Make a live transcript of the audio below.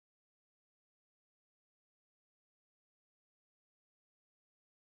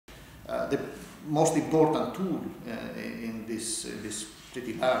The most important tool in this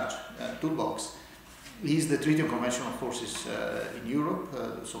pretty large toolbox is the Treaty on Conventional Forces in Europe,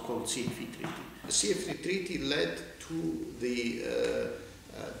 the so-called CFE Treaty. The CFE Treaty led to the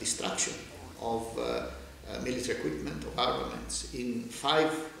destruction of military equipment or armaments in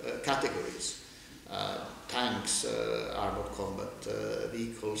 5 categories: tanks, armored combat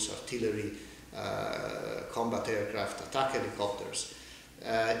vehicles, artillery, combat aircraft, attack helicopters,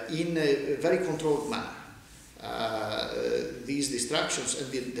 in a very controlled manner. These destructions,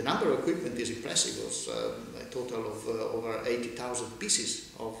 and the number of equipment is impressive. It was a total of over 80,000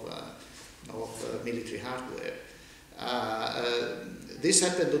 pieces of military hardware. This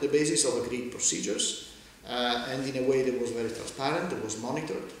happened on the basis of agreed procedures and in a way that was very transparent, that was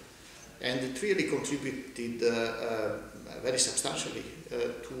monitored, and it really contributed very substantially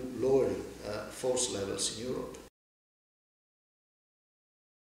to lowering force levels in Europe.